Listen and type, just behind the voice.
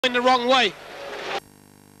in the wrong way.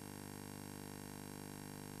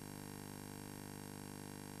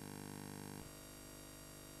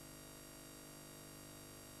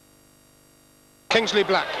 Kingsley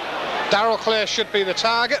Black. Darrell Clare should be the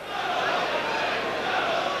target.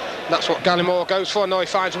 That's what Gallimore goes for. No, he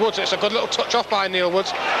finds Woods. It's a good little touch off by Neil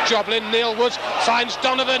Woods. Joblin, Neil Woods finds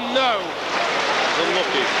Donovan. No.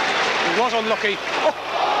 Unlucky. He was unlucky. Oh.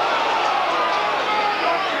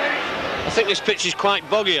 I think this pitch is quite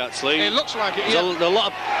boggy, actually. It looks like it, yeah. A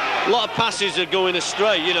lot of passes are going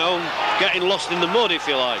astray, you know, getting lost in the mud, if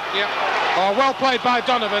you like. Yeah. Oh, well played by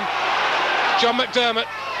Donovan. John McDermott.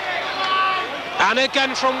 And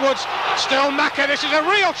again from Woods. Still Macca. This is a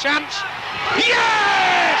real chance.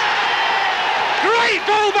 Yes! Great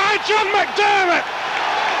ball by John McDermott.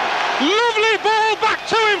 Lovely ball back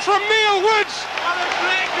to him from Neil Woods.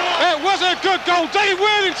 It was a good goal. Dave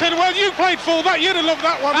Worthington, well, you played full-back. You'd have loved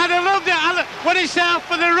that one. I'd have loved it. When he set off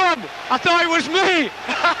for the run, I thought it was me.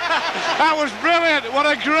 That was brilliant. What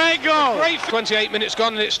a great goal. Great. 28 minutes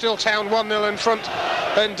gone, and it's still Town 1-0 in front.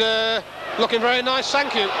 And looking very nice,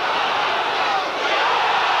 thank you.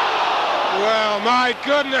 Well, my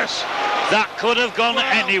goodness. That could have gone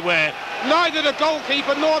anywhere. Neither the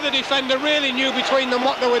goalkeeper nor the defender really knew between them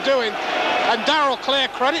what they were doing. And Darrell Clare,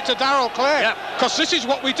 credit to Darrell Clare, because this is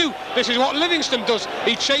what we do. This is what Livingston does.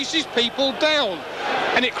 He chases people down,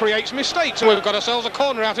 and it creates mistakes. And we've got ourselves a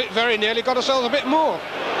corner out of it, very nearly got ourselves a bit more.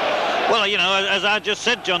 Well, you know, as I just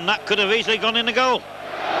said, John, that could have easily gone in the goal.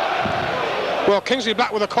 Well, Kingsley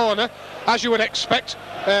Black with a corner, as you would expect.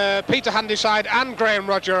 Peter Handyside and Graham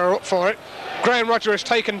Rodger are up for it. Graham Rodger has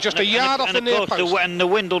taken just a yard off the near post. And the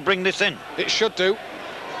wind will bring this in. It should do.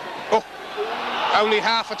 Oh, only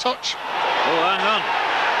half a touch. Oh, hang on.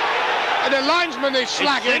 And the linesman is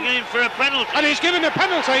slagging. He's for a penalty. And he's given a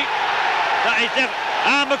penalty. That is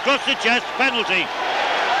arm across the chest, penalty.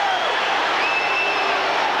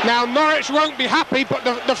 Now Norwich won't be happy, but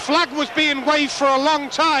the flag was being waved for a long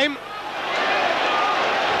time.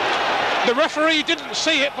 The referee didn't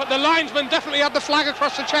see it, but the linesman definitely had the flag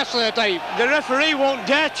across the chest there, Dave. The referee won't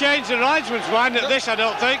dare change the linesman's mind at this, I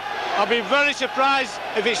don't think. I'll be very surprised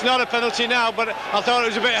if it's not a penalty now, but I thought it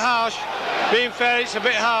was a bit harsh. Being fair, it's a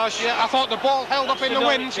bit harsh. Yeah, I thought the ball held up in the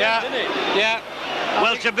wind. Yeah, didn't it? Yeah.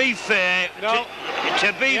 Well, to be fair, no.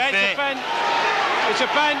 to be fair, it's a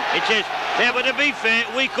pen. It is. Yeah, but to be fair,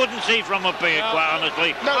 we couldn't see from up here, quite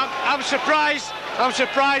honestly. No. I'm surprised. I'm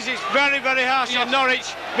surprised it's very, very harsh on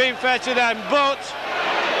Norwich, being fair to them. But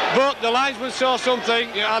the linesman saw something,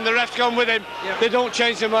 and the ref's gone with him. Yeah. They don't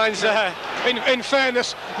change their minds there. In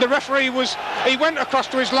fairness, the referee he went across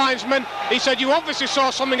to his linesman. He said, "You obviously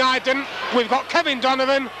saw something I didn't. We've got Kevin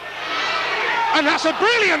Donovan." And that's a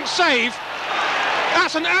brilliant save.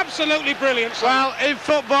 That's an absolutely brilliant save. Well, in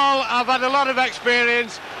football, I've had a lot of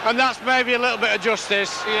experience, and that's maybe a little bit of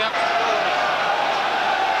justice. Yeah.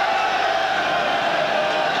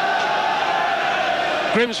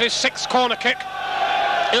 Grimsby's sixth corner kick.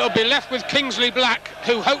 It'll be left with Kingsley Black,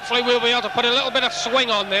 who hopefully will be able to put a little bit of swing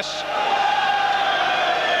on this.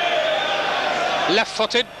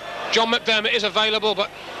 Left-footed. John McDermott is available, but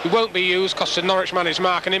he won't be used because the Norwich man is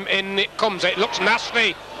marking him. In it comes. It looks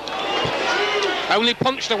nasty. Only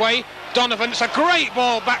punched away. Donovan. It's a great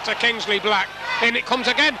ball back to Kingsley Black. In it comes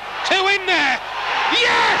again. Two in there.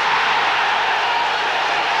 Yes!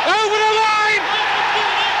 Over the line!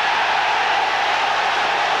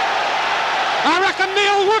 I reckon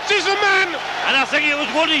Neil Woods is the man. And I think it was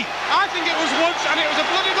Woody. I think it was Woods, and it was a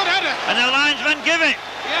bloody good header. And the linesman give it.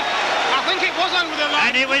 Yeah, I think it was over the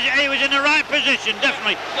line. And he was in the right position,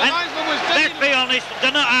 definitely. The linesman was dead. Let's be honest,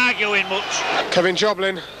 they're not arguing much. Kevin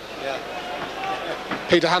Joblin.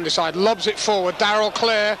 Peter Handyside lobs it forward. Darrell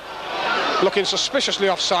Clare looking suspiciously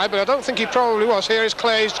offside, but I don't think he probably was. Here is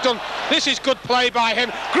Clare. He's done. This is good play by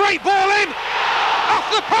him. Great ball in. Off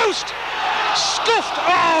the post. Stuffed.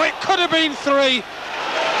 Oh, it could have been three.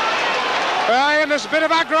 And there's a bit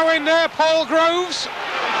of aggro in there. Paul Groves.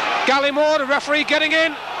 Gallimore, the referee, getting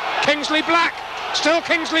in. Kingsley Black. Still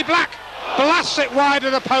Kingsley Black. Blasts it wide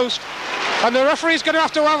of the post. And the referee's going to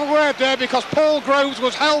have a word there because Paul Groves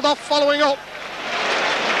was held off following up.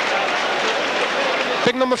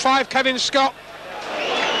 Big number 5, Kevin Scott.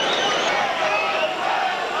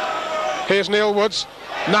 Here's Neil Woods.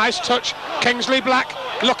 Nice touch. Kingsley Black.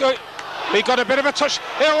 Look at. He got a bit of a touch.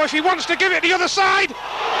 Oh, if he wants to give it the other side.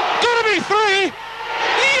 Gonna be 3.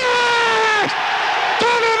 Yes!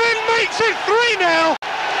 Donovan makes it 3-0.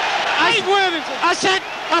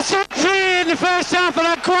 I said 3 in the first half, and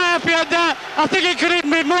I'm quite happy at that. I think it could even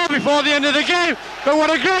be more before the end of the game. But what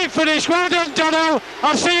a great finish. Well done, Dono.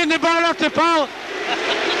 I'm seeing the ball off the pole.